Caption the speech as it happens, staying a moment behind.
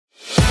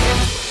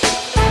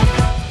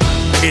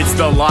It's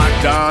the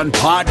Locked On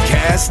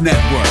Podcast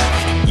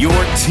Network, your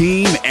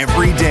team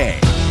every day.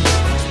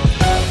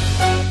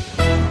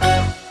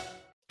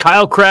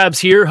 Kyle Krabs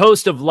here,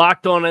 host of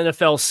Locked On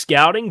NFL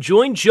Scouting.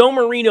 Join Joe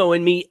Marino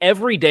and me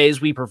every day as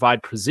we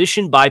provide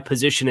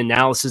position-by-position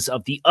analysis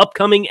of the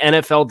upcoming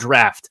NFL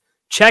Draft.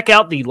 Check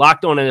out the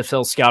Locked On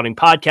NFL Scouting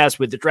podcast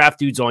with the Draft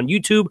Dudes on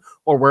YouTube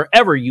or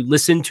wherever you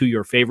listen to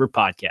your favorite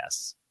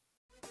podcasts.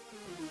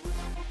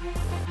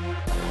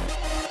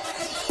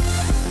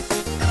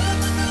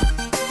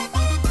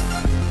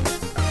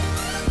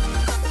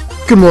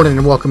 Good morning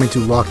and welcome into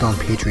Locked On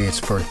Patriots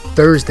for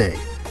Thursday,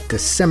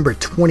 December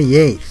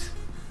 28th.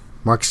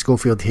 Mark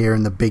Schofield here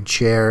in the big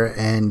chair,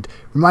 and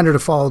reminder to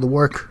follow the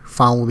work.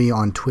 Follow me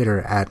on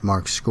Twitter at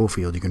Mark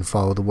Schofield. You can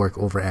follow the work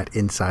over at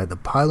Inside the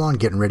Pylon,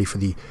 getting ready for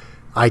the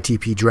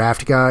ITP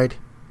Draft Guide.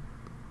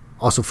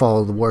 Also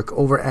follow the work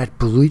over at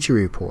Bleacher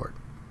Report.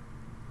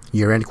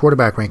 Year-end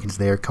quarterback rankings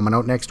there coming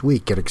out next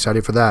week. Get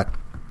excited for that.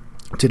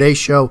 Today's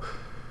show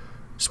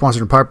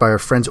sponsored in part by our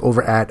friends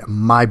over at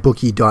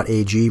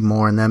mybookie.ag.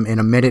 More on them in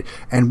a minute.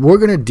 And we're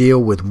going to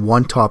deal with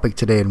one topic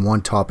today and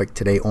one topic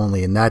today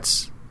only, and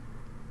that's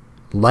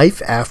life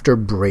after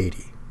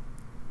Brady.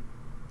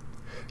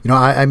 You know,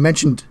 I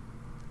mentioned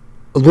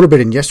a little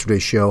bit in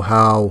yesterday's show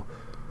how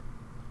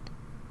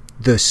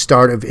the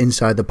start of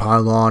Inside the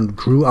Pylon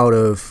grew out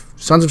of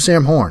Sons of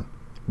Sam Horn,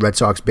 Red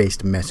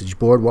Sox-based message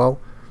board. Well,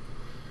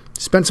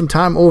 spent some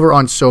time over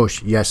on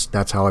Soch. Yes,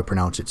 that's how I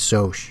pronounce it,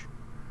 Soch.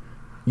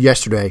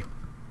 Yesterday.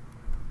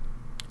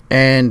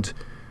 And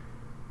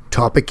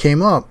topic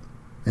came up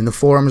in the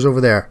forums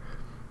over there.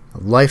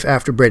 Life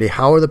after Brady.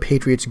 How are the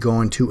Patriots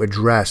going to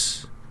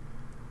address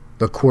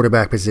the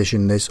quarterback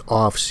position this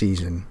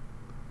offseason?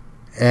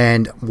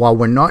 And while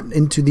we're not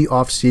into the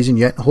offseason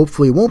yet,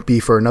 hopefully it won't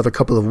be for another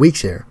couple of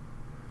weeks here,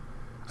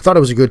 I thought it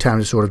was a good time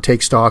to sort of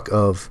take stock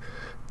of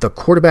the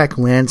quarterback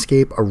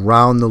landscape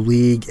around the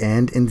league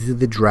and into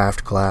the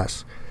draft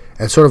class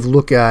and sort of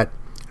look at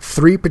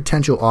three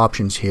potential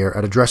options here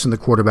at addressing the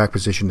quarterback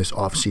position this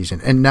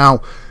offseason. And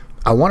now,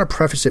 I want to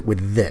preface it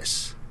with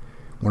this.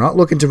 We're not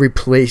looking to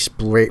replace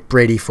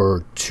Brady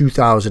for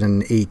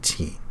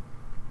 2018.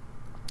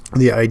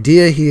 The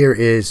idea here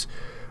is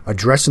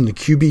addressing the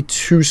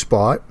QB2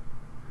 spot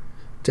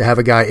to have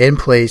a guy in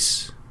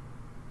place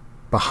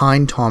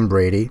behind Tom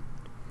Brady,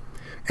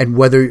 and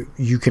whether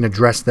you can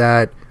address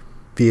that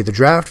via the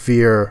draft,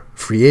 via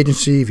free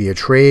agency, via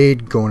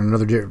trade, going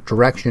another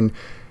direction,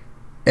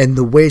 and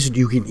the ways that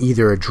you can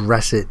either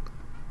address it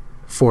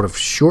for the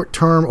short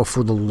term or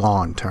for the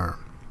long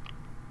term.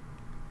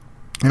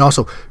 And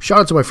also,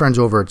 shout out to my friends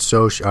over at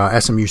Soch.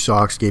 SMU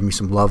Sox gave me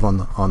some love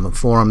on the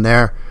forum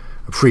there.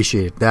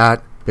 Appreciated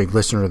that. Big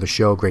listener of the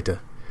show. Great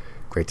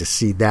to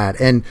see that.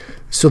 And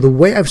so the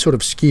way I've sort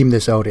of schemed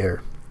this out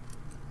here,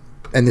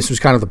 and this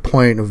was kind of the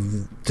point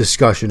of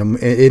discussion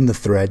in the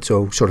thread,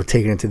 so sort of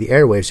taking it to the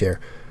airwaves here.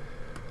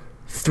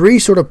 Three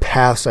sort of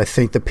paths I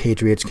think the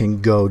Patriots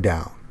can go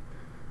down,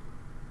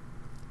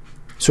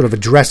 sort of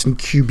addressing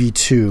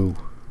QB2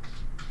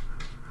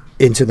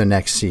 into the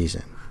next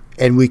season.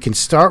 And we can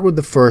start with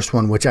the first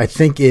one, which I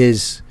think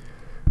is,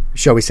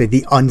 shall we say,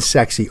 the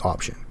unsexy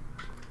option.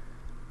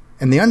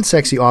 And the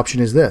unsexy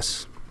option is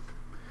this.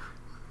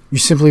 You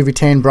simply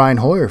retain Brian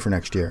Hoyer for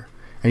next year.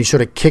 And you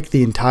sort of kick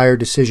the entire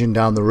decision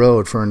down the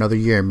road for another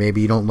year.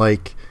 Maybe you don't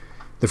like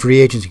the free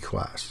agency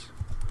class.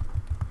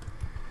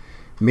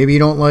 Maybe you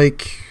don't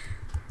like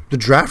the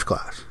draft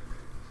class.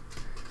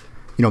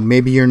 You know,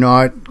 maybe you're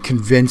not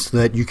convinced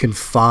that you can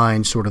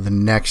find sort of the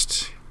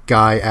next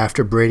guy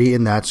after Brady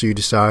in that, so you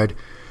decide,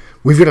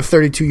 we've got a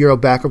 32-year-old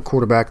backup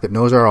quarterback that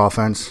knows our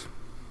offense,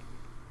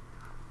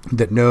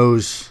 that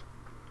knows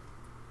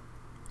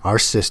our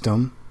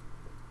system.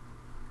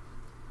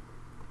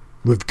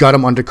 We've got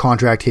him under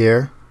contract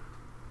here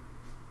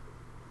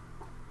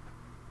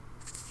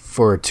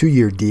for a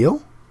 2-year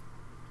deal.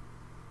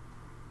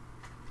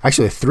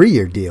 Actually, a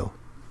 3-year deal.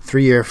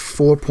 3-year,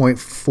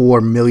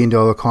 $4.4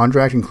 million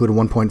contract, including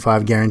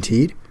 1.5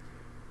 guaranteed.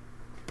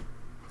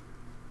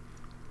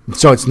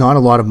 So it's not a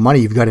lot of money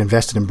you've got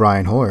invested in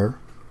Brian Hoyer.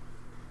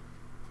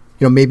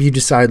 You know, maybe you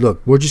decide, look,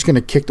 we're just going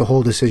to kick the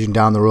whole decision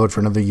down the road for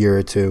another year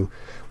or two.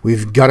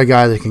 We've got a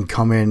guy that can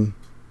come in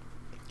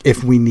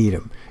if we need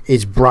him.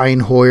 Is Brian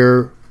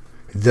Hoyer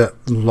the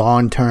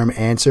long-term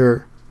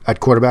answer at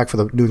quarterback for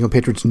the New England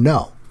Patriots?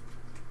 No.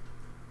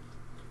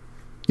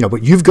 You know,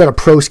 but you've got a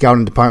pro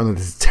scouting department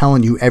that's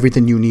telling you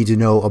everything you need to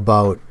know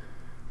about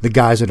the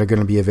guys that are going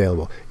to be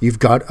available. You've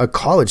got a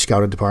college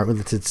scouting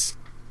department that's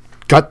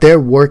got their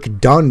work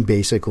done,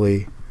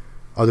 basically,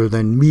 other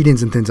than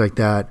meetings and things like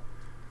that,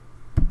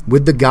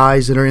 with the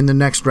guys that are in the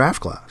next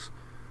draft class.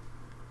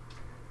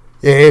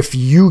 If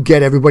you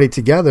get everybody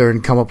together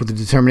and come up with a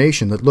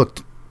determination that, look,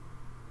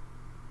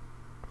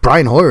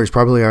 Brian Hoyer is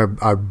probably our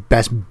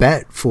best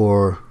bet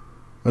for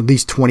at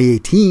least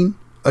 2018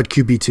 at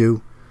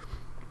QB2,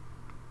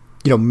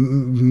 you know,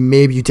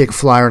 maybe you take a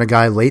flyer on a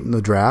guy late in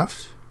the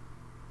draft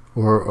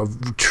or a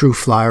true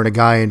flyer on a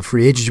guy in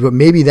free agency, but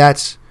maybe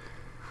that's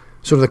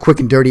sort of the quick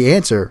and dirty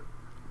answer.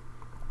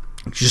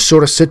 Just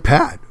sort of sit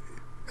pat.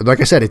 Like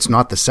I said, it's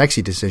not the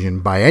sexy decision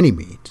by any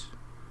means.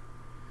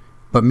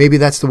 But maybe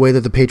that's the way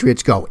that the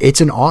Patriots go.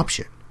 It's an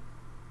option.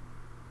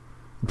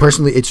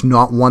 Personally, it's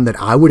not one that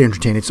I would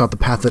entertain. It's not the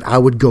path that I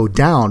would go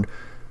down.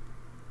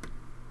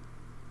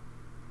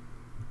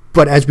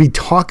 But as we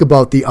talk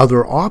about the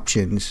other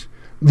options,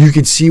 you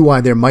can see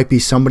why there might be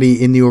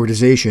somebody in the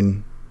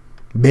organization,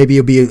 maybe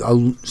it'll be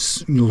a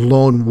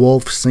lone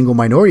wolf, single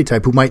minority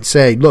type, who might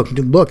say, look,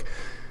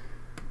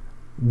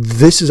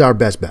 this is our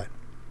best bet.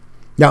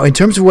 Now, in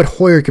terms of what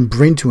Hoyer can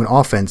bring to an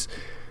offense,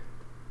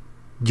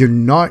 you're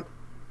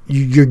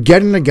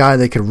getting a guy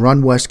that can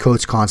run West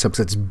Coast concepts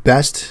that's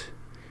best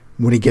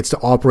when he gets to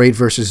operate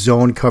versus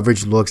zone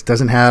coverage looks,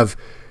 doesn't have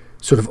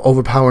sort of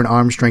overpowering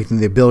arm strength and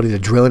the ability to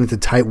drill it into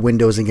tight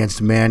windows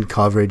against man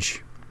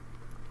coverage.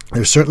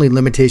 There's certainly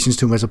limitations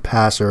to him as a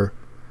passer.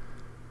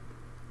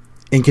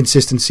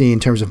 Inconsistency in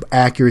terms of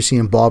accuracy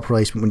and ball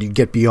placement when you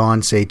get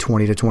beyond, say,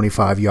 20 to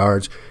 25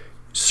 yards.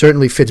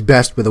 Certainly fits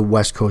best with a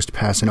West Coast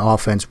passing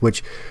offense,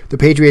 which the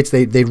Patriots,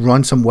 they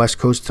run some West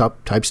Coast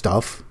type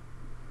stuff.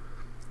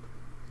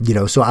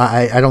 So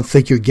I don't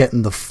think you're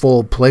getting the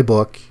full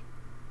playbook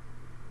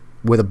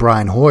with a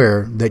Brian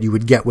Hoyer that you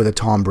would get with a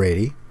Tom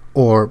Brady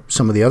or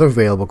some of the other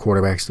available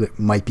quarterbacks that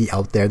might be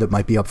out there that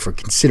might be up for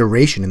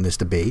consideration in this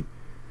debate.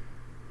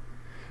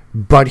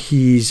 But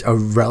he's a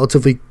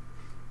relatively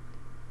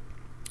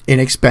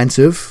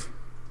inexpensive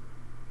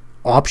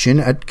option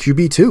at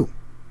QB2.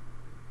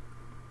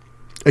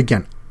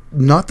 Again,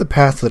 not the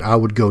path that I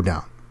would go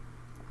down.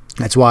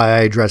 That's why I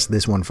addressed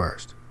this one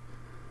first.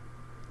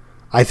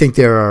 I think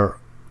there are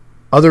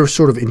other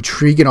sort of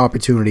intriguing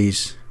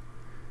opportunities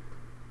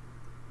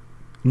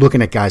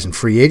looking at guys in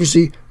free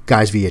agency,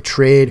 guys via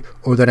trade,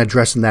 or then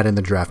addressing that in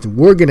the draft. And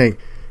we're going to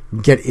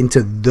get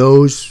into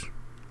those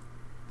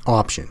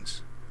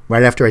options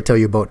right after I tell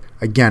you about,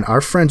 again,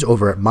 our friends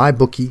over at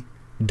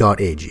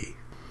mybookie.ag.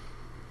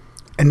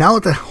 And now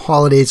that the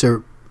holidays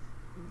are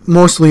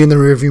mostly in the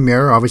rearview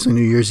mirror, obviously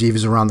New Year's Eve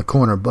is around the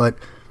corner, but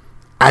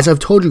as I've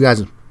told you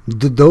guys,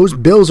 those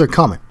bills are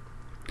coming.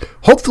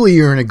 Hopefully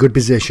you're in a good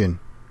position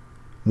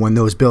when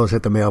those bills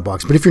hit the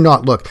mailbox. But if you're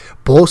not, look,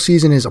 bowl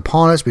season is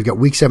upon us. We've got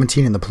week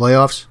 17 in the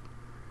playoffs.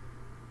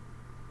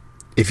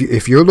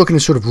 If you're looking to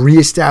sort of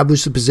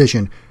reestablish the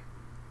position,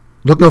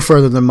 look no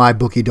further than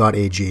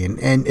mybookie.ag.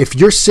 And if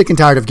you're sick and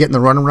tired of getting the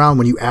runaround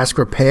when you ask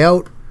for a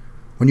payout,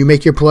 when you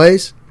make your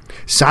plays,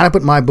 sign up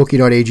at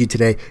mybookie.ag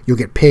today. You'll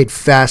get paid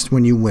fast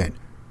when you win.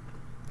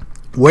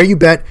 Where you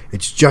bet,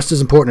 it's just as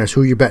important as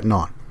who you're betting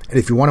on. And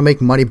if you want to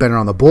make money betting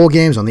on the bowl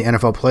games, on the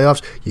NFL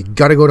playoffs, you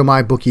got to go to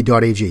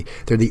mybookie.ag.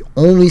 They're the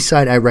only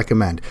site I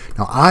recommend.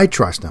 Now, I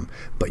trust them,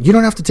 but you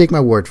don't have to take my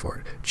word for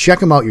it. Check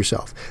them out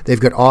yourself. They've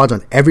got odds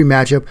on every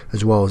matchup,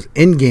 as well as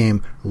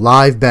in-game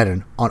live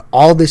betting on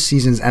all this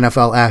season's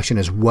NFL action,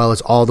 as well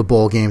as all the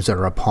bowl games that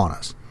are upon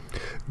us.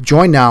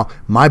 Join now.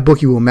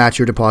 MyBookie will match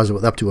your deposit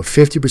with up to a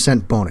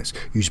 50% bonus.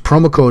 Use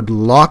promo code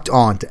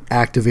LOCKEDON to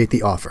activate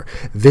the offer.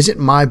 Visit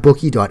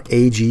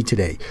mybookie.ag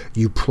today.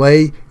 You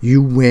play,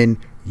 you win,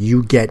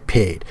 you get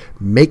paid.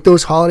 Make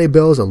those holiday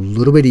bills a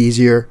little bit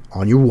easier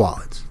on your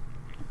wallets.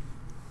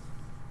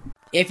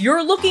 If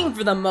you're looking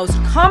for the most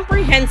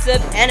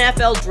comprehensive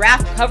NFL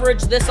draft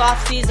coverage this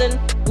offseason,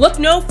 look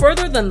no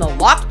further than the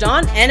Locked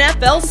On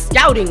NFL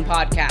Scouting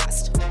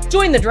Podcast.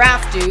 Join the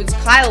draft dudes,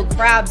 Kyle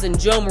Krabs and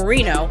Joe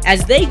Marino,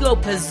 as they go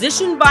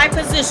position by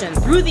position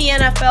through the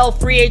NFL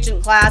free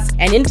agent class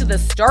and into the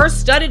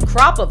star-studded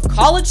crop of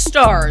college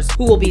stars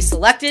who will be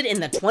selected in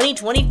the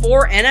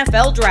 2024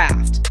 NFL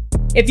Draft.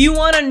 If you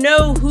want to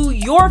know who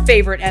your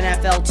favorite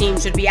NFL team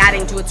should be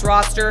adding to its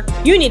roster,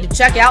 you need to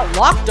check out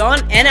Locked On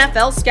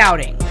NFL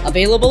Scouting,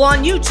 available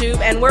on YouTube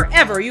and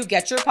wherever you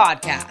get your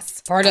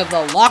podcasts. Part of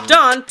the Locked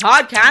On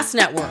Podcast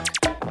Network,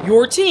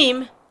 your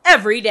team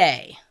every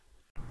day.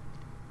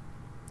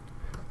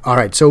 All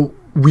right, so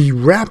we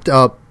wrapped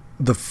up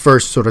the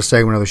first sort of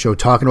segment of the show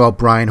talking about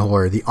Brian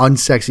Hoyer, the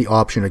unsexy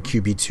option at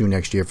QB2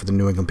 next year for the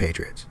New England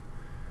Patriots.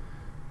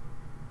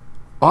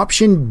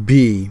 Option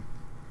B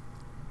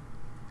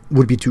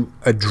would be to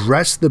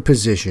address the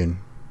position,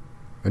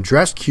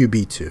 address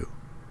QB2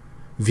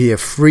 via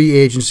free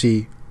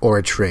agency or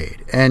a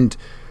trade. And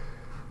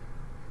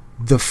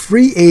the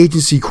free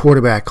agency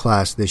quarterback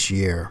class this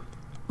year,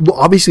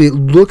 obviously it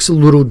looks a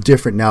little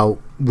different now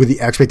with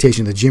the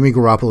expectation that Jimmy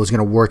Garoppolo is going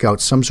to work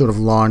out some sort of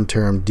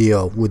long-term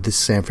deal with the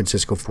San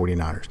Francisco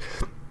 49ers.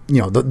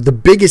 You know, the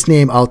biggest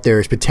name out there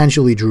is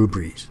potentially Drew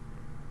Brees.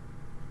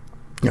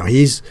 You know,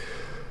 he's,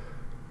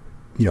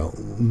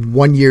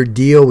 1-year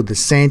deal with the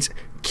Saints.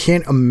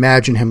 Can't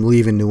imagine him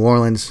leaving New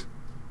Orleans.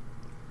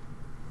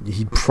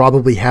 He'd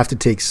probably have to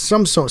take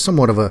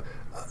somewhat of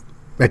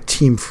a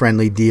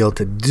team-friendly deal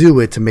to do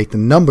it, to make the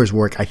numbers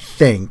work, I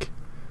think.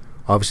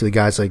 Obviously,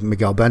 guys like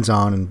Miguel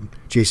Benzon and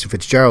Jason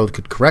Fitzgerald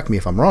could correct me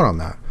if I'm wrong on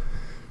that.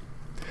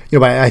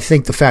 But I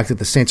think the fact that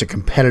the Saints are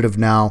competitive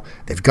now,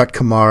 they've got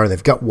Kamara,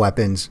 they've got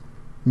weapons,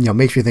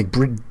 makes me think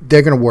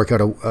they're going to work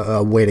out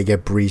a way to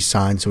get Brees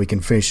signed so he can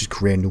finish his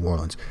career in New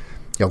Orleans.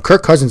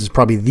 Kirk Cousins is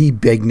probably the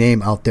big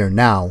name out there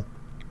now.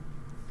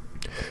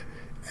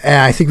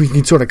 And I think we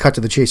can sort of cut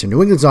to the chase.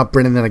 New England's not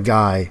bringing in a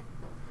guy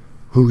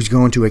who's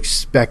going to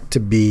expect to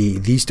be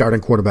the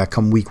starting quarterback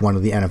come week 1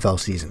 of the NFL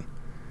season.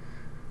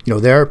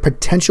 There are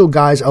potential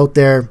guys out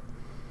there.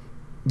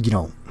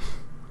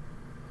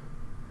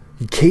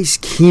 Case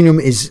Keenum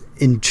is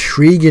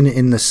intriguing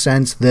in the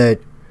sense that,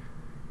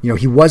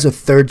 he was a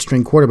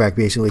third-string quarterback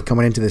basically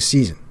coming into this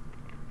season.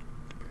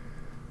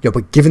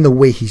 But given the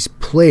way he's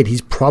played, he's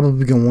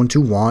probably going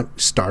to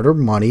want starter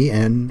money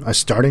and a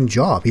starting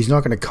job. He's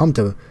not going to come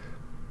to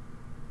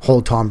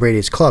hold Tom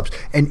Brady's clubs.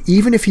 And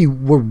even if he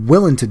were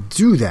willing to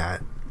do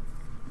that,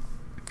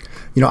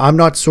 I'm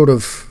not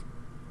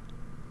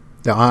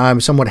I'm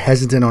somewhat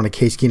hesitant on a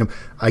Case Keenum.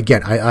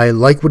 Again, I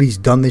like what he's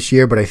done this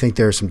year, but I think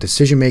there are some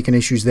decision-making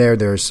issues there.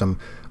 There's some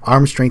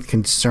arm strength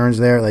concerns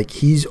there. Like,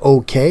 he's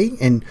okay,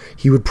 and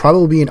he would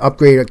probably be an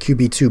upgrade at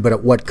QB2, but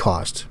at what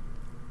cost?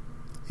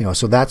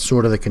 So that's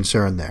sort of the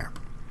concern there.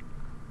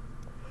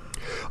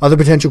 Other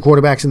potential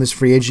quarterbacks in this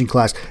free agent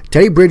class,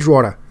 Teddy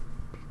Bridgewater,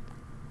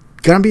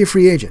 going to be a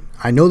free agent.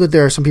 I know that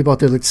there are some people out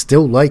there that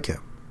still like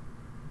him.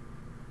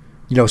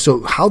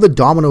 So how the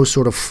dominoes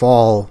sort of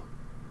fall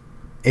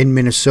in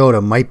Minnesota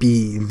might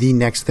be the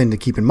next thing to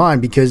keep in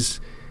mind,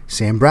 because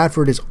Sam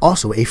Bradford is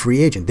also a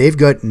free agent. They've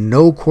got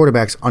no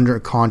quarterbacks under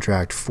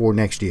contract for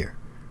next year.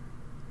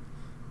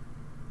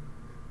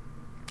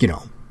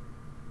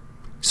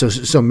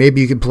 So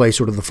maybe you could play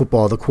sort of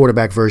the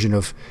quarterback version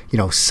of,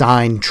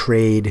 sign,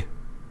 trade,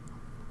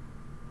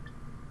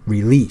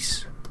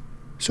 release,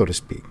 so to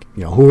speak.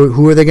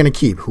 Who are they going to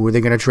keep? Who are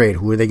they going to trade?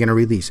 Who are they going to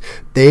release?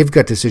 They've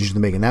got decisions to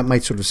make, and that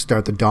might sort of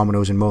start the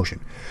dominoes in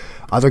motion.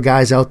 Other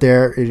guys out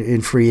there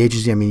in free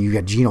agency, you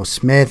got Geno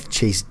Smith,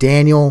 Chase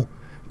Daniel,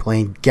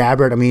 Blaine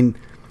Gabbert.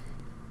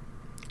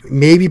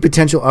 Maybe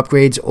potential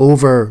upgrades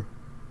over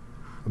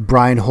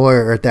Brian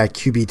Hoyer at that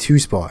QB2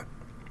 spot.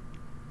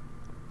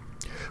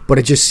 But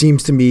it just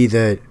seems to me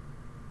that,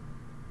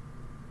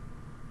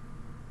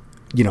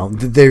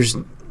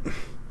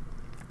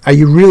 are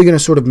you really going to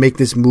sort of make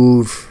this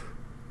move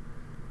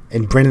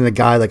and bring in a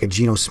guy like a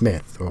Geno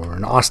Smith or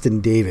an Austin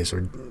Davis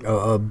or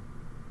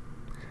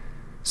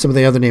some of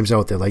the other names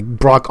out there like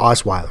Brock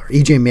Osweiler,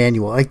 EJ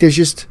Manuel? Like, there's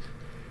just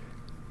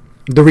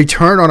the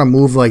return on a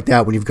move like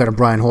that when you've got a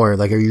Brian Hoyer.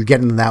 Like, are you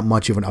getting that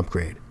much of an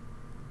upgrade?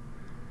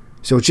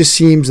 So it just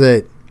seems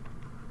that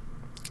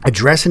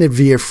addressing it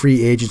via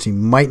free agency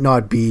might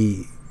not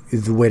be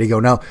the way to go.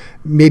 Now,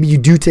 maybe you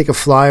do take a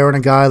flyer on a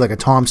guy like a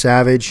Tom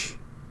Savage.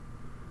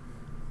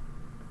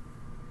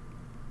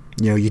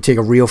 You take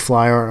a real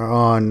flyer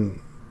on...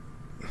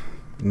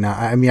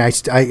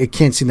 I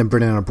can't see them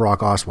bringing in a Brock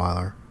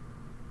Osweiler.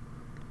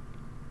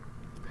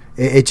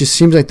 It just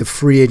seems like the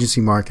free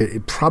agency market,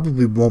 it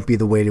probably won't be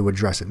the way to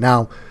address it.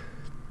 Now,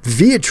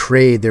 via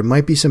trade, there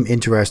might be some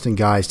interesting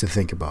guys to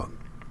think about.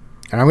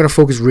 And I'm going to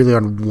focus really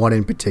on one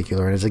in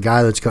particular. And it's a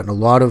guy that's gotten a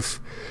lot of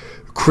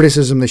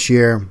criticism this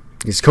year.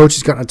 His coach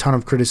has gotten a ton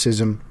of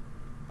criticism.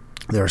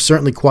 There are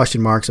certainly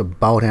question marks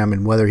about him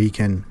and whether he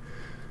can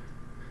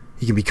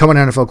become an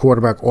NFL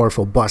quarterback or if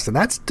he'll bust. And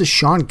that's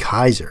DeShone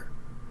Kizer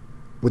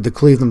with the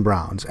Cleveland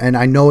Browns. And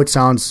I know it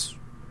sounds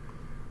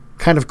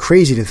kind of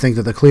crazy to think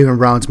that the Cleveland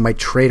Browns might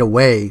trade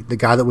away the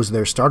guy that was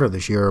their starter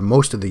this year or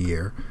most of the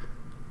year,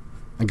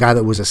 a guy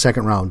that was a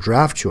second-round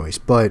draft choice.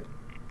 But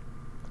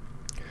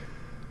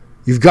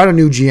you've got a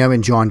new GM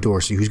in John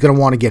Dorsey who's going to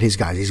want to get his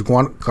guys. He's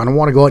going to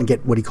want to go out and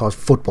get what he calls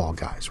football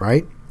guys,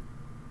 right?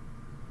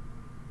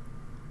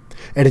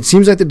 And it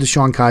seems like the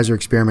DeShone Kizer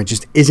experiment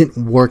just isn't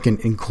working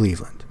in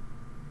Cleveland.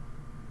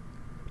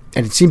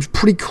 And it seems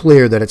pretty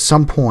clear that at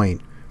some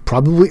point,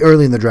 probably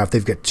early in the draft,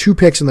 they've got 2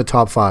 picks in the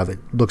top 5. It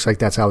looks like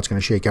that's how it's going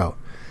to shake out.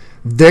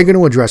 They're going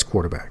to address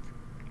quarterback.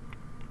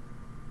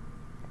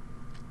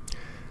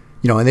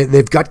 And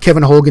they've got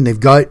Kevin Hogan, they've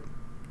got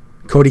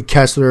Cody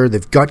Kessler,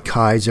 they've got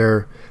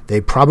Kizer. They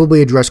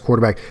probably address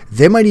quarterback.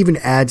 They might even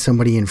add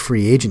somebody in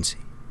free agency.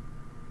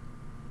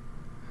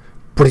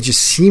 But it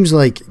just seems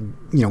like,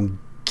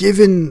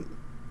 given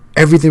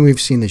everything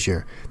we've seen this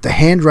year, the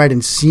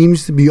handwriting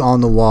seems to be on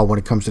the wall when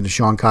it comes to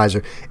DeShone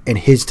Kizer and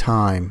his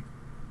time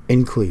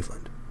in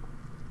Cleveland.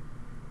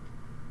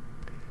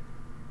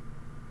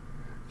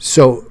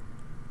 So,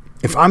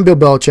 if I'm Bill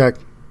Belichick,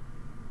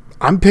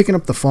 I'm picking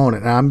up the phone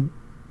and I'm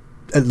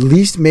at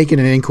least making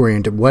an inquiry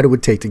into what it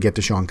would take to get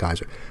DeShone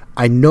Kizer.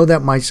 I know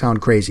that might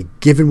sound crazy,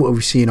 given what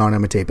we've seen on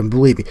him tape, and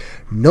believe me,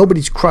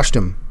 nobody's crushed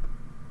him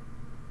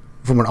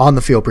from an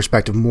on-the-field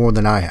perspective more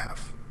than I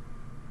have.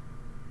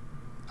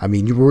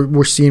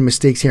 We're seeing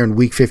mistakes here in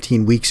Week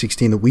 15, Week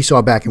 16 that we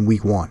saw back in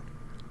Week 1.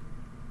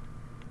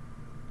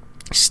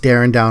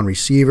 Staring down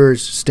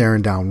receivers,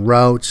 staring down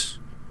routes,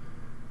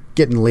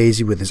 getting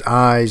lazy with his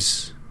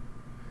eyes,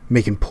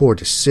 making poor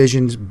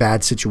decisions,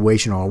 bad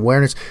situational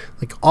awareness,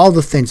 like all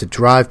the things that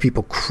drive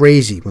people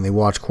crazy when they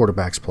watch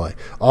quarterbacks play.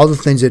 All the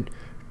things that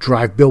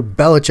drive Bill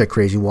Belichick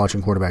crazy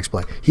watching quarterbacks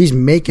play. He's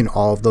making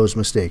all of those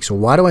mistakes. So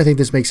why do I think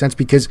this makes sense?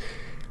 Because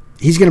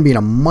he's going to be in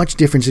a much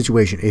different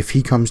situation if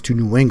he comes to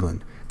New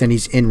England than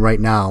he's in right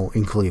now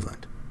in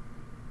Cleveland.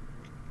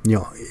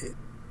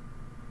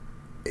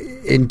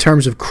 in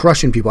terms of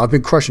crushing people, I've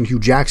been crushing Hugh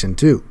Jackson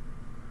too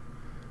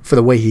for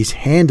the way he's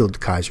handled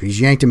Kizer. He's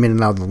yanked him in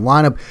and out of the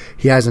lineup.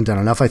 He hasn't done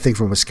enough, I think,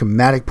 from a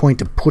schematic point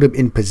to put him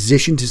in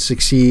position to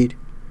succeed.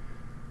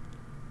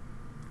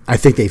 I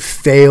think they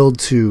failed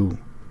to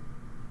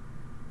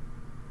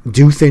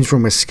do things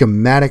from a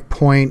schematic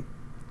point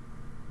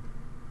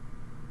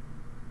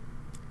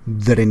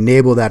that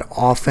enable that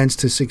offense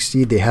to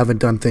succeed. They haven't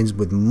done things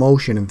with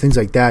motion and things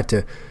like that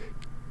to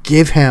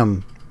give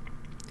him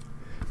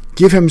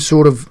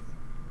sort of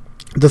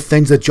the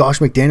things that Josh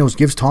McDaniels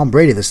gives Tom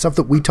Brady, the stuff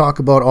that we talk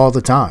about all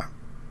the time.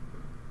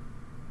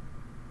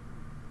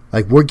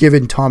 Like, we're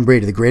giving Tom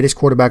Brady, the greatest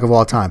quarterback of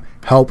all time,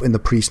 help in the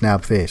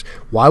pre-snap phase.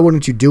 Why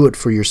wouldn't you do it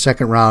for your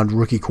second-round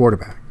rookie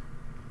quarterback?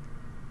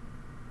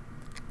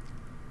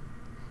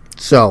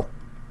 So,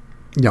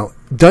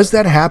 does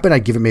that happen?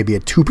 I'd give it maybe a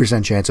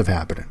 2% chance of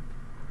happening.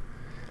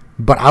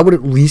 But I would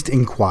at least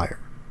inquire.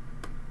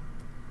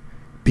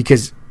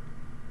 Because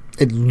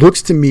it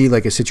looks to me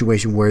like a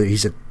situation where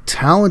he's a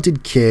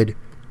talented kid.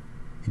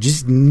 He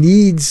just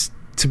needs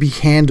to be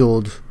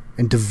handled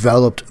and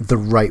developed the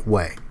right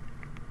way.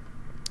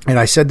 And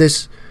I said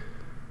this,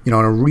 on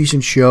a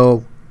recent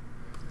show,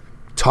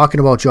 talking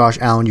about Josh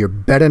Allen. You're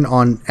betting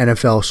on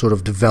NFL sort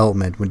of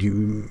development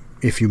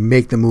if you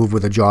make the move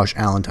with a Josh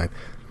Allen type.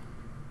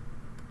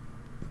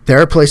 There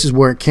are places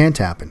where it can't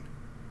happen.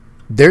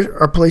 There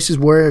are places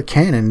where it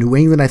can, and New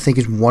England, I think,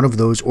 is one of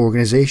those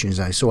organizations.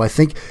 So I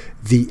think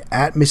the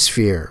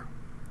atmosphere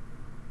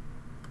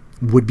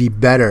would be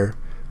better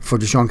for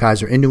Deshaun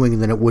Kizer in New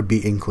England than it would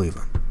be in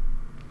Cleveland.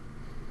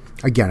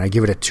 Again, I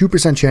give it a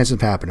 2% chance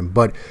of happening,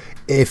 but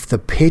if the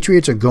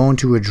Patriots are going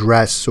to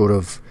address sort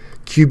of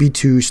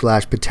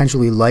QB2 /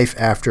 potentially life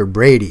after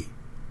Brady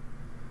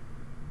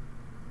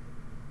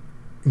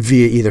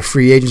via either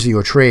free agency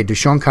or trade,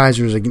 Deshaun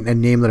Kizer is a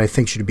name that I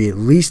think should be at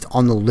least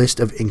on the list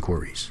of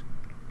inquiries.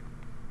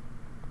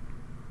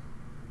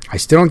 I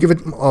still don't give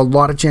it a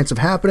lot of chance of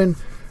happening,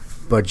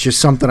 but just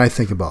something I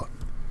think about.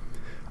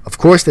 Of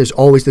course, there's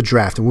always the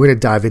draft, and we're going to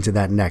dive into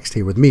that next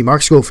here with me,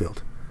 Mark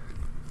Schofield,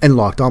 and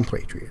Locked On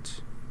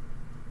Patriots.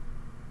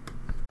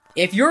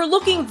 If you're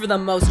looking for the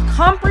most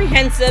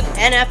comprehensive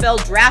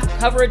NFL draft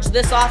coverage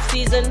this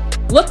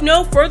offseason, look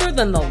no further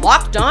than the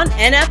Locked On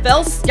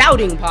NFL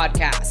Scouting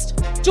Podcast.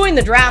 Join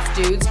the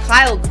draft dudes,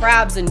 Kyle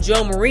Krabs and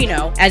Joe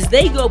Marino, as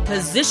they go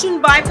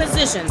position by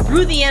position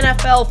through the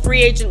NFL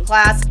free agent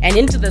class and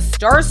into the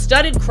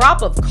star-studded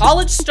crop of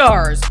college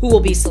stars who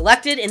will be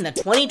selected in the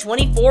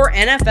 2024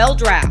 NFL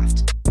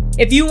Draft.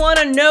 If you want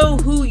to know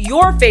who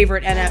your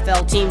favorite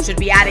NFL team should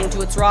be adding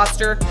to its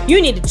roster,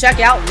 you need to check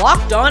out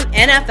Locked On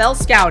NFL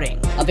Scouting,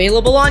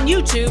 available on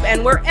YouTube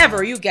and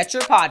wherever you get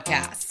your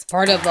podcasts.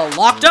 Part of the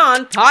Locked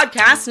On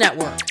Podcast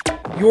Network,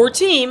 your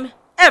team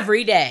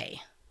every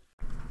day.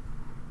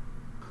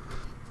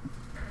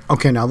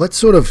 Okay, now let's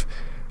sort of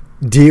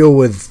deal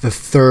with the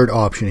third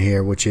option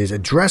here, which is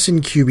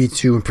addressing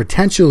QB2 and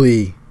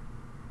potentially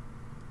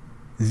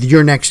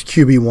your next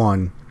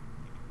QB1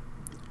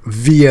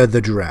 via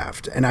the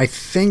draft. And I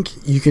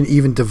think you can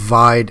even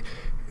divide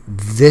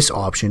this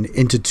option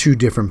into two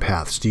different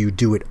paths. Do you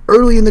do it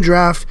early in the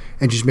draft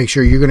and just make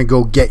sure you're going to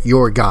go get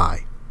your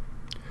guy?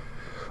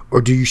 Or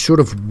do you sort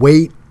of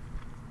wait,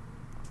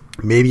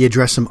 maybe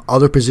address some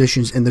other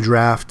positions in the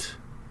draft,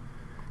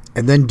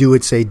 and then do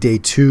it, say, day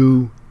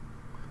 2,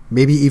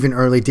 maybe even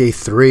early day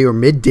 3 or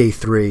mid day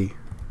 3,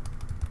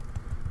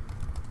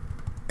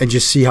 and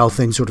just see how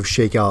things sort of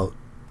shake out?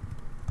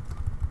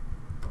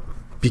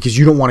 Because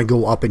you don't want to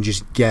go up and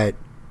just get,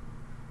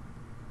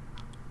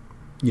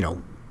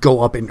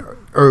 go up and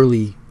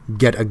early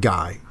get a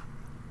guy,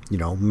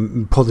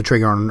 pull the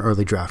trigger on an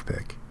early draft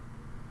pick.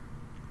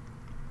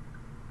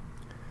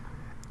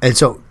 And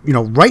so,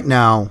 right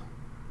now,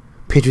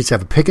 Patriots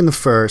have a pick in the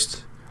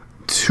first,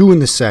 2 in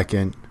the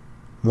second,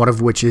 one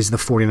of which is the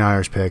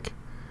 49ers pick,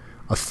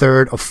 a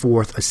third, a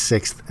fourth, a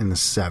sixth, and the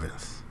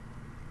 7th.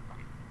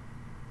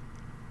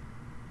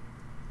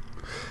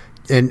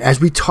 And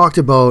as we talked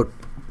about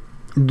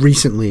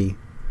recently,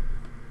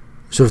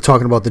 sort of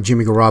talking about the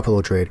Jimmy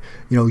Garoppolo trade,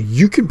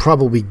 you can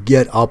probably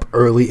get up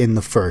early in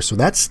the first. So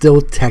that's still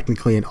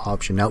technically an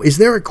option. Now, is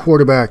there a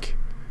quarterback,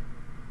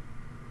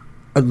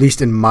 at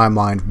least in my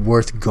mind,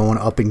 worth going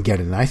up and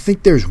getting? And I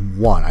think there's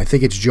one. I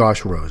think it's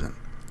Josh Rosen.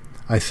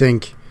 I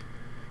think,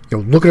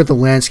 looking at the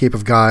landscape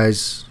of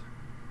guys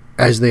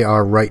as they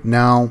are right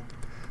now,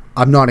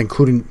 I'm not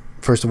including,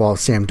 first of all,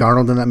 Sam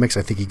Darnold in that mix.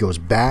 I think he goes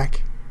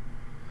back.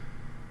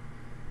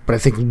 But I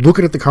think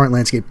looking at the current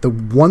landscape, the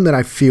one that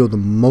I feel the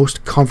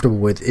most comfortable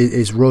with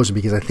is Rosen,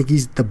 because I think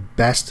he's the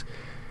best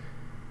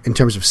in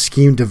terms of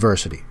scheme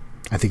diversity.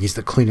 I think he's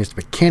the cleanest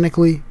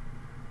mechanically.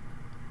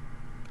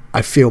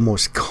 I feel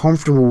most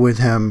comfortable with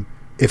him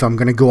if I'm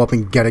going to go up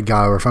and get a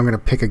guy, or if I'm going to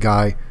pick a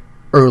guy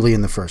early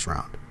in the first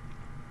round.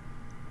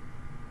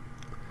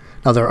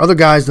 Now, there are other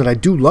guys that I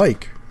do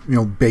like,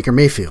 Baker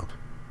Mayfield,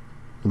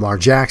 Lamar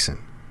Jackson.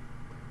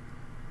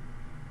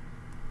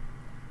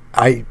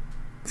 I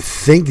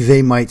think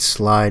they might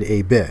slide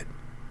a bit.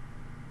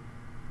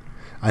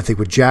 I think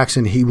with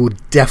Jackson, he will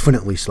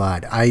definitely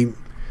slide. I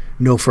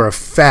know for a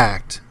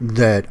fact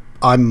that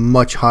I'm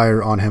much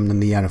higher on him than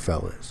the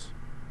NFL is.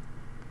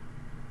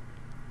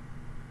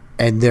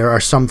 And there are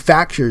some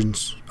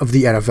factions of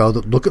the NFL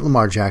that look at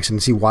Lamar Jackson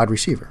and see wide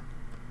receiver.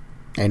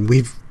 And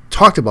we've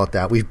talked about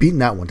that. We've beaten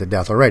that one to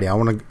death already. I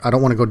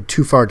don't want to go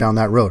too far down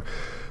that road.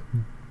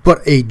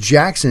 But a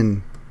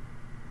Jackson,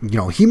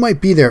 he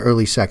might be there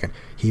early second.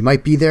 He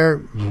might be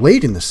there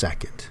late in the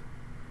second.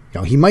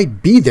 He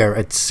might be there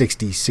at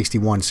 60,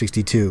 61,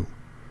 62,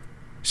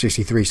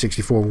 63,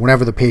 64,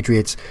 whenever the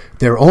Patriots,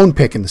 their own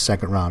pick in the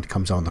second round,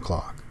 comes on the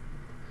clock.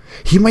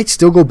 He might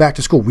still go back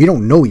to school. We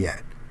don't know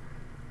yet.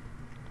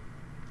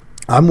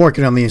 I'm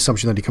working on the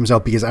assumption that he comes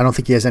out because I don't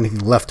think he has anything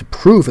left to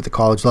prove at the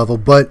college level.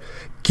 But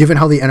given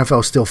how the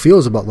NFL still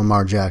feels about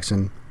Lamar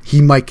Jackson,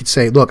 he might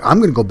say, look, I'm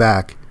going to go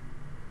back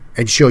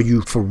and show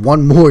you for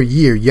one more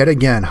year, yet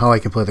again, how I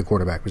can play the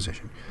quarterback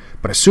position.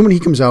 But assuming he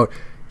comes out,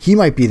 he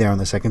might be there on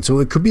the second. So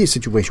it could be a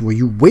situation where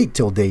you wait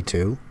till day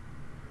 2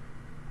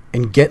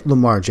 and get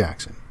Lamar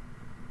Jackson.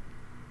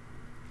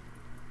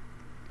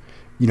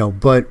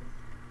 But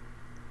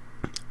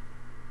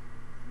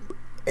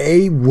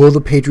would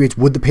the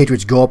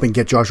Patriots go up and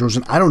get Josh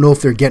Rosen? I don't know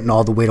if they're getting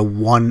all the way to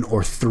 1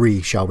 or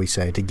 3, shall we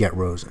say, to get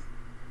Rosen.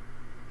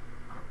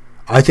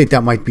 I think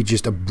that might be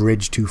just a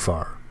bridge too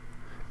far.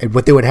 And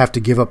what they would have to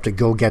give up to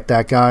go get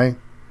that guy,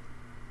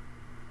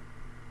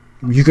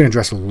 you can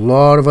address a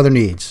lot of other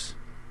needs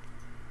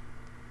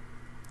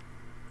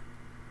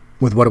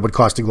with what it would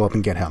cost to go up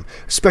and get him.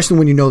 Especially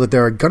when you know that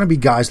there are going to be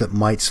guys that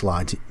might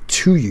slide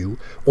to you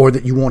or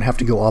that you won't have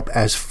to go up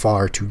as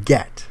far to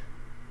get.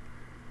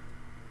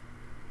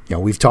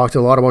 We've talked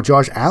a lot about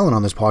Josh Allen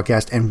on this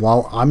podcast, and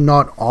while I'm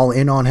not all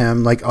in on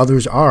him like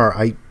others are,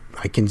 I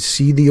can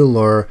see the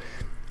allure.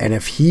 And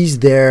if he's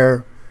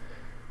there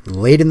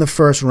late in the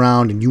first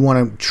round and you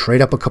want to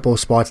trade up a couple of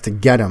spots to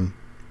get him,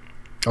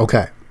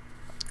 okay.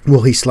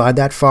 Will he slide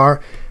that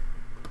far?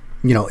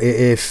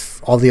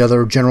 If all the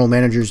other general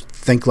managers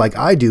think like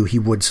I do, he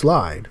would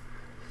slide.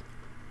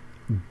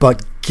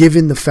 But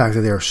given the fact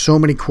that there are so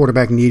many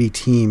quarterback-needy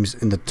teams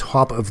in the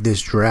top of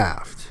this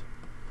draft,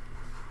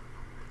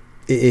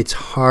 it's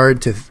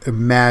hard to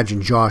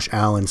imagine Josh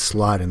Allen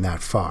sliding that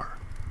far.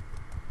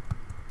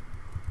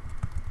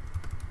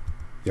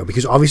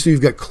 Because obviously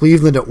you've got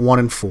Cleveland at 1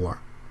 and 4.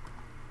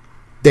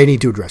 They need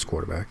to address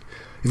quarterback.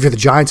 You've got the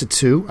Giants at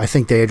 2. I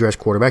think they address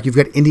quarterback. You've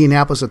got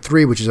Indianapolis at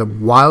 3, which is a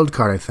wild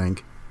card, I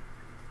think.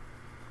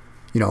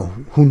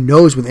 Who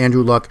knows with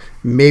Andrew Luck?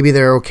 Maybe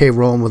they're okay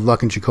rolling with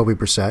Luck and Jacoby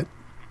Brissett.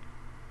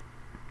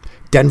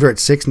 Denver at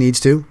 6 needs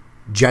to.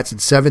 Jets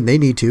at 7, they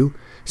need to.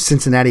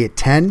 Cincinnati at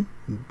 10.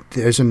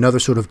 There's another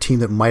sort of team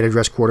that might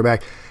address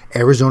quarterback.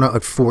 Arizona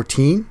at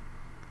 14.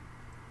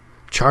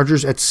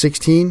 Chargers at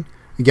 16.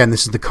 Again,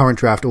 this is the current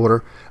draft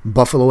order.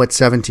 Buffalo at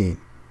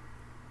 17.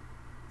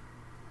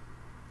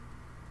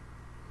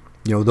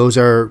 Those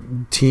are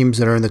teams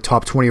that are in the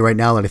top 20 right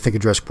now that I think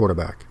address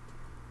quarterback.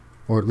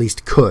 Or at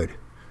least could.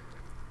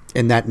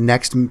 In that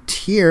next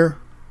tier,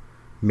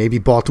 maybe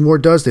Baltimore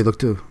does. They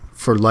look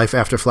for life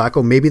after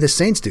Flacco. Maybe the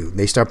Saints do.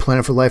 They start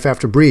planning for life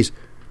after Breeze.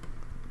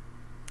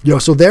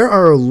 So there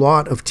are a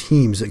lot of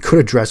teams that could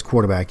address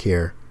quarterback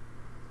here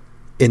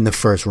in the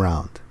first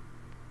round.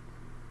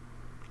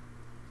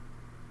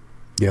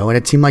 And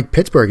a team like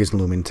Pittsburgh is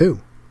looming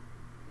too.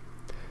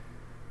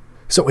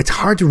 So it's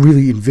hard to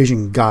really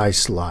envision guys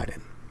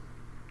sliding.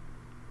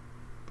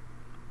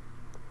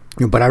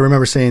 But I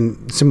remember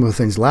saying similar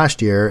things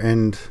last year,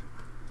 and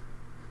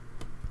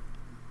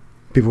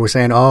people were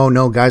saying, oh,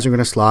 no, guys are going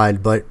to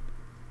slide. But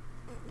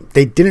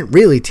they didn't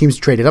really. Teams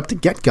traded up to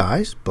get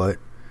guys, but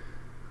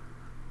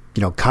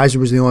Kaiser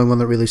was the only one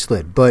that really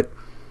slid. But,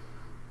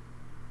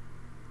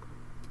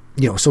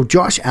 so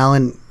Josh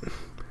Allen,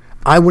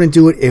 I wouldn't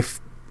do it if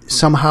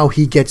somehow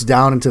he gets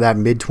down into that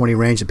mid-20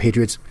 range, the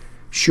Patriots,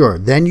 sure,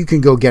 then you can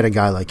go get a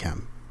guy like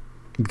him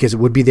because it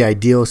would be the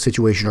ideal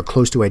situation or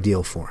close to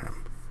ideal for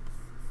him.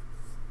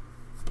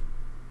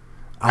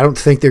 I don't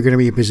think they're going to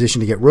be in a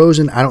position to get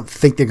Rosen. I don't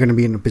think they're going to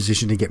be in a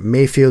position to get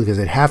Mayfield because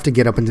they'd have to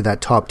get up into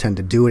that top 10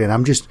 to do it. And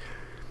I'm just,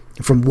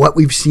 from what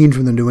we've seen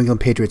from the New England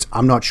Patriots,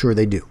 I'm not sure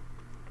they do.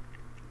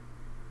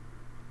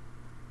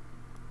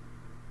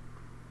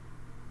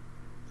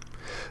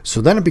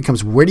 So then it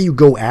becomes, where do you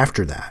go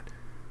after that?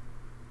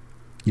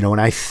 And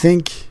I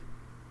think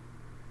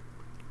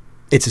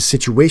it's a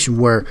situation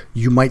where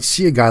you might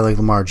see a guy like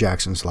Lamar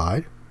Jackson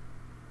slide.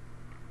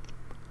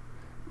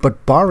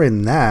 But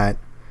barring that,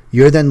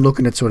 you're then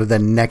looking at sort of the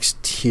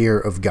next tier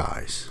of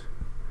guys.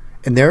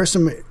 And there are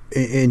some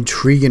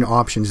intriguing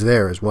options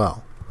there as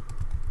well.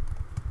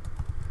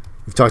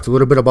 We've talked a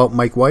little bit about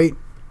Mike White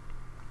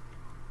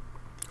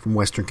from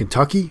Western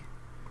Kentucky.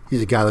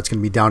 He's a guy that's going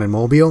to be down in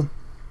Mobile.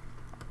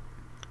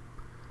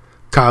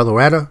 Kyle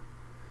Loretta,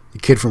 the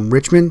kid from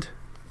Richmond,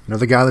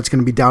 another guy that's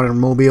going to be down in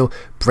Mobile.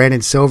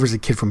 Brandon Silvers, the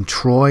kid from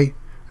Troy,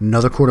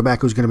 another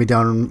quarterback who's going to be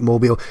down in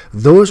Mobile.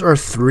 Those are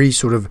three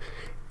sort of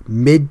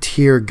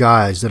mid-tier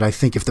guys that I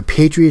think if the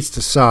Patriots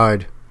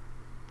decide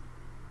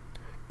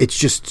it's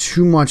just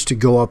too much to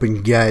go up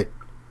and get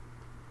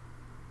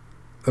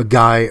a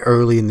guy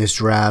early in this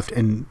draft,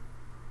 and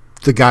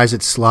the guys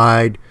that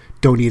slide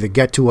don't either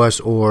get to us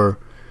or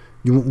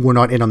we're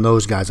not in on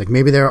those guys. Like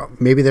maybe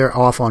they're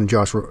off on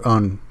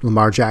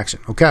Lamar Jackson.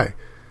 Okay,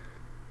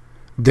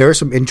 there are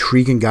some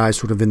intriguing guys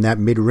sort of in that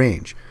mid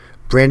range.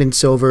 Brandon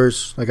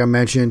Silvers, like I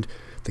mentioned,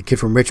 the kid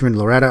from Richmond,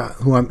 Loretta,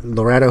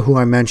 who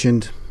I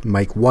mentioned,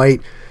 Mike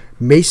White,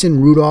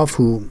 Mason Rudolph,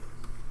 who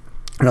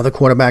another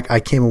quarterback I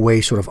came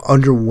away sort of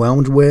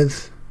underwhelmed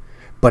with,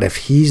 but if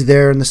he's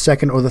there in the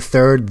second or the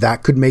third,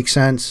 that could make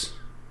sense.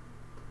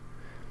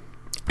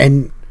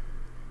 And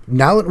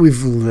now that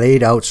we've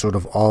laid out sort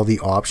of all the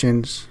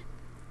options,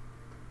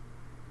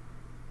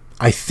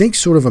 I think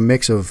sort of a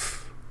mix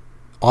of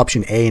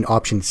option A and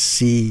option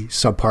C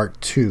subpart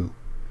 2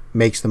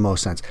 makes the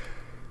most sense.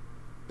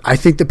 I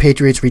think the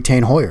Patriots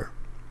retain Hoyer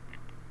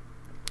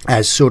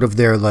as sort of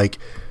their like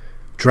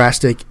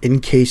drastic, in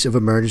case of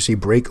emergency,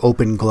 break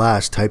open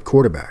glass type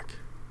quarterback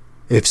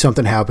if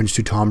something happens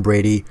to Tom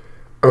Brady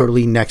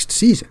early next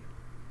season.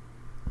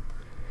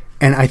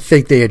 And I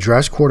think they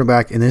address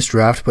quarterback in this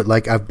draft, but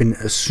like I've been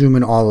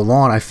assuming all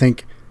along, I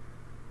think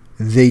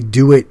they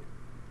do it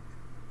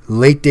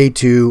late day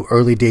 2,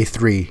 early day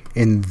 3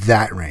 in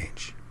that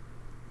range.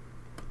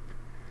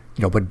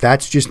 But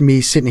that's just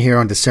me sitting here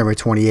on December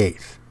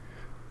 28th.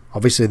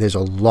 Obviously, there's a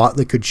lot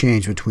that could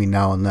change between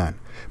now and then.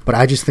 But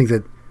I just think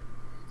that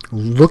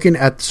looking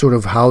at sort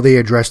of how they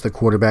address the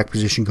quarterback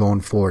position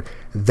going forward,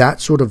 that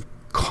sort of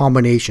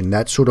combination,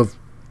 that sort of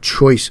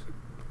choice,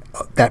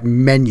 that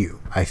menu,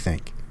 I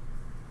think,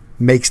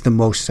 makes the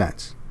most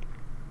sense.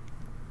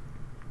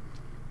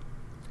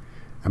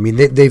 I mean,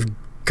 they've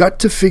got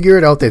to figure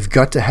it out. They've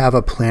got to have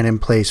a plan in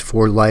place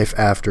for life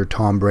after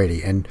Tom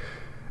Brady. And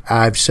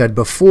I've said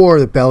before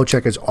that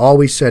Belichick has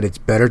always said it's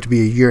better to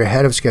be a year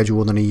ahead of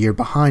schedule than a year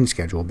behind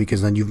schedule,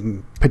 because then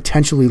you've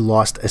potentially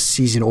lost a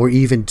season or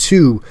even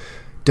 2,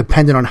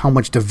 depending on how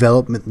much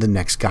development the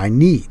next guy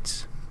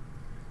needs.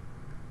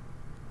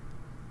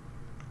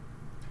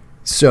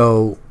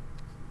 So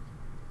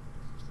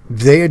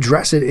they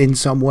address it in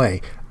some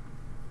way.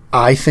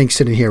 I think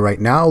sitting here right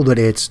now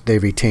that they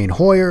retain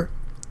Hoyer,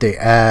 they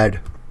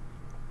add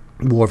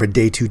more of a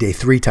day 2, day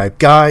 3 type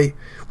guy,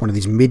 one of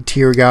these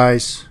mid-tier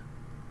guys,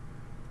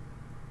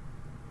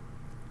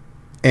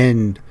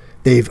 and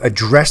they've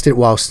addressed it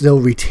while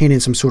still retaining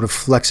some sort of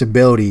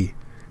flexibility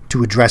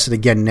to address it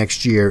again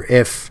next year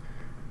if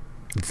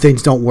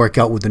things don't work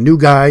out with the new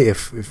guy,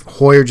 if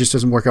Hoyer just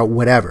doesn't work out,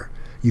 whatever.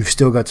 You've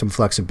still got some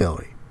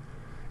flexibility.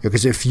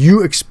 Because if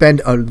you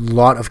expend a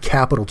lot of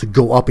capital to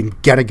go up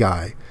and get a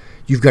guy,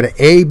 you've got to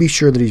A, be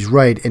sure that he's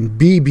right, and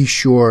B, be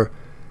sure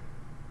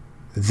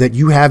that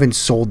you haven't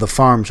sold the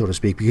farm, so to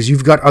speak, because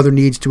you've got other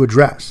needs to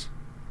address.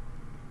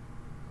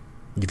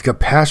 You've got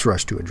pass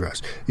rush to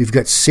address. You've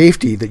got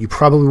safety that you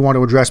probably want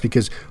to address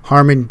because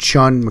Harmon,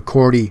 Chun,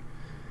 McCourty,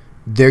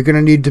 they're going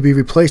to need to be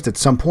replaced at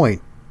some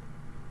point.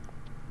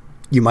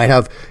 You might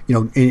have,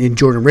 in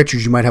Jordan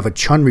Richards, you might have a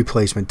Chun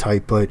replacement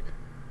type, but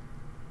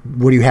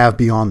what do you have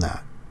beyond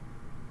that?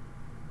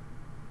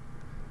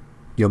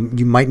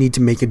 You might need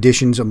to make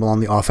additions along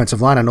the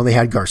offensive line. I know they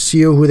had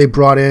Garcia, who they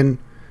brought in.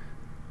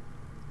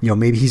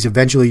 Maybe he's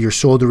eventually your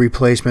shoulder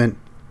replacement.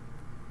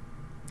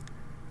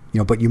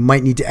 But you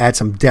might need to add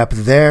some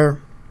depth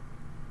there.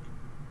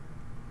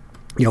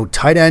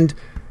 Tight end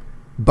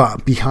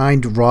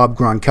behind Rob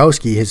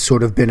Gronkowski has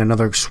sort of been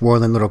another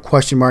swirling little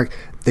question mark.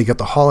 They got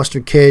the Hollister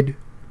kid.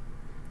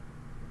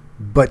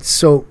 But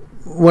so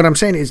what I'm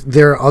saying is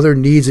there are other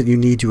needs that you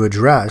need to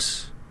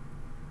address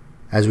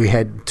as we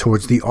head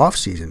towards the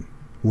offseason,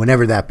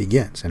 whenever that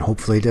begins. And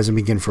hopefully it doesn't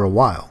begin for a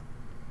while.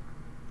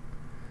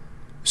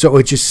 So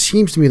it just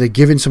seems to me that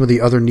given some of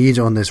the other needs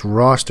on this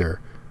roster,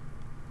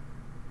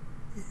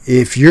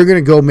 if you're going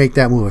to go make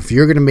that move, if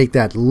you're going to make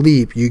that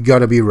leap, you got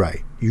to be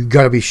right. You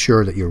got to be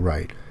sure that you're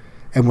right.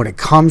 And when it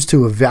comes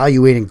to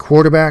evaluating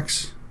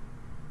quarterbacks,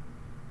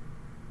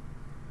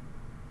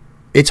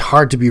 it's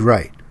hard to be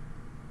right.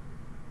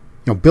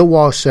 Bill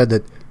Walsh said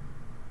that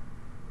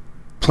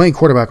playing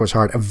quarterback was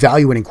hard.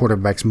 Evaluating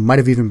quarterbacks might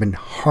have even been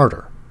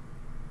harder.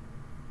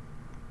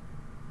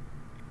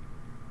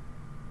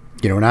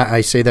 And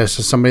I say this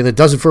as somebody that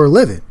does it for a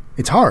living.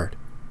 It's hard.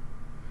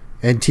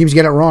 And teams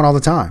get it wrong all the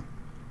time.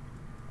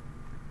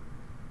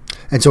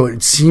 And so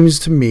it seems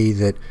to me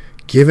that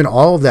given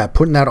all of that,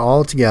 putting that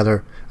all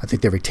together, I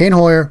think they retain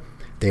Hoyer.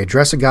 They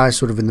address a guy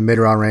sort of in the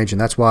mid-round range, and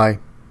that's why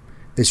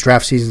this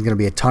draft season is going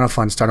to be a ton of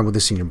fun, starting with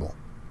the Senior Bowl.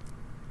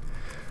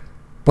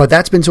 But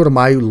that's been sort of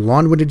my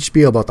long-winded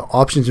spiel about the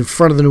options in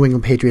front of the New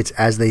England Patriots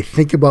as they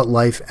think about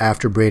life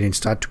after Brady and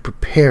start to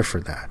prepare for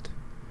that.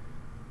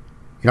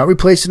 You're not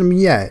replacing him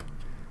yet,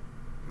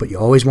 but you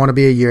always want to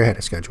be a year ahead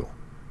of schedule.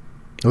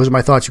 Those are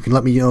my thoughts. You can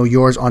let me know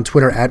yours on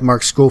Twitter at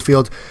Mark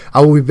Schofield.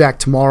 I will be back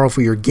tomorrow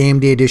for your game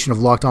day edition of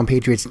Locked On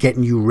Patriots,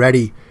 getting you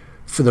ready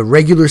for the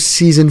regular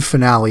season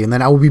finale. And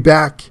then I will be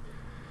back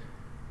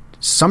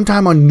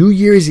sometime on New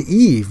Year's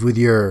Eve with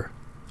your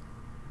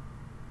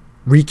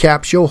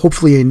recap show.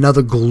 Hopefully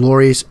another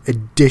glorious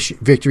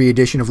victory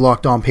edition of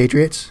Locked On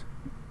Patriots.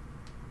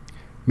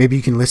 Maybe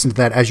you can listen to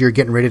that as you're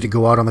getting ready to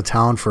go out on the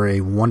town for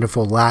a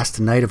wonderful last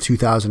night of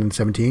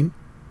 2017.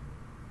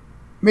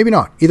 Maybe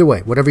not. Either way,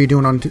 whatever you're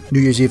doing on New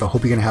Year's Eve, I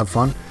hope you're going to have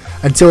fun.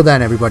 Until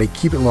then, everybody,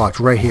 keep it locked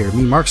right here.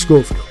 Me, Mark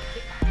Schofield,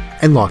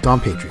 and Locked On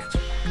Patriots.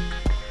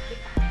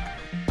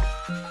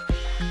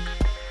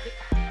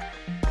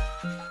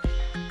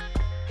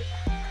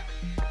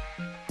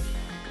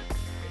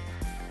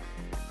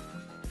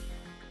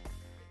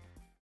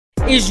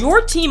 Is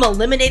your team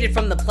eliminated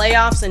from the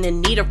playoffs and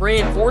in need of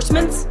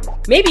reinforcements?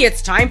 Maybe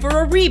it's time for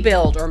a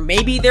rebuild, or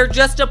maybe they're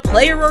just a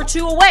player or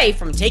two away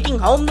from taking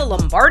home the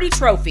Lombardi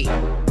Trophy.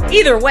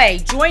 Either way,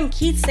 join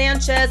Keith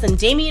Sanchez and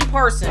Damian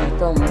Parson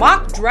for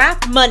Mock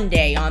Draft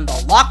Monday on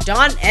the Locked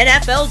On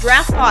NFL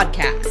Draft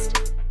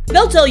Podcast.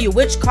 They'll tell you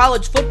which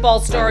college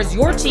football stars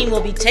your team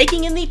will be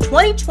taking in the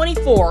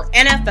 2024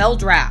 NFL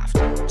Draft.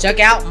 Check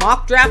out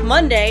Mock Draft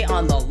Monday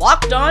on the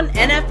Locked On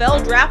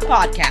NFL Draft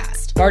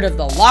Podcast. Part of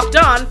the Locked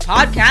On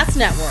Podcast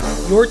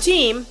Network. Your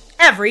team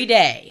every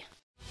day.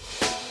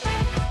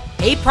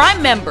 Hey,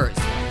 Prime members,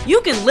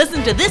 you can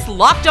listen to this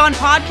Locked On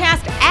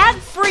podcast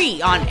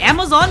ad-free on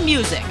Amazon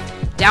Music.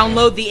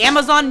 Download the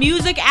Amazon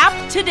Music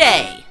app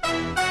today.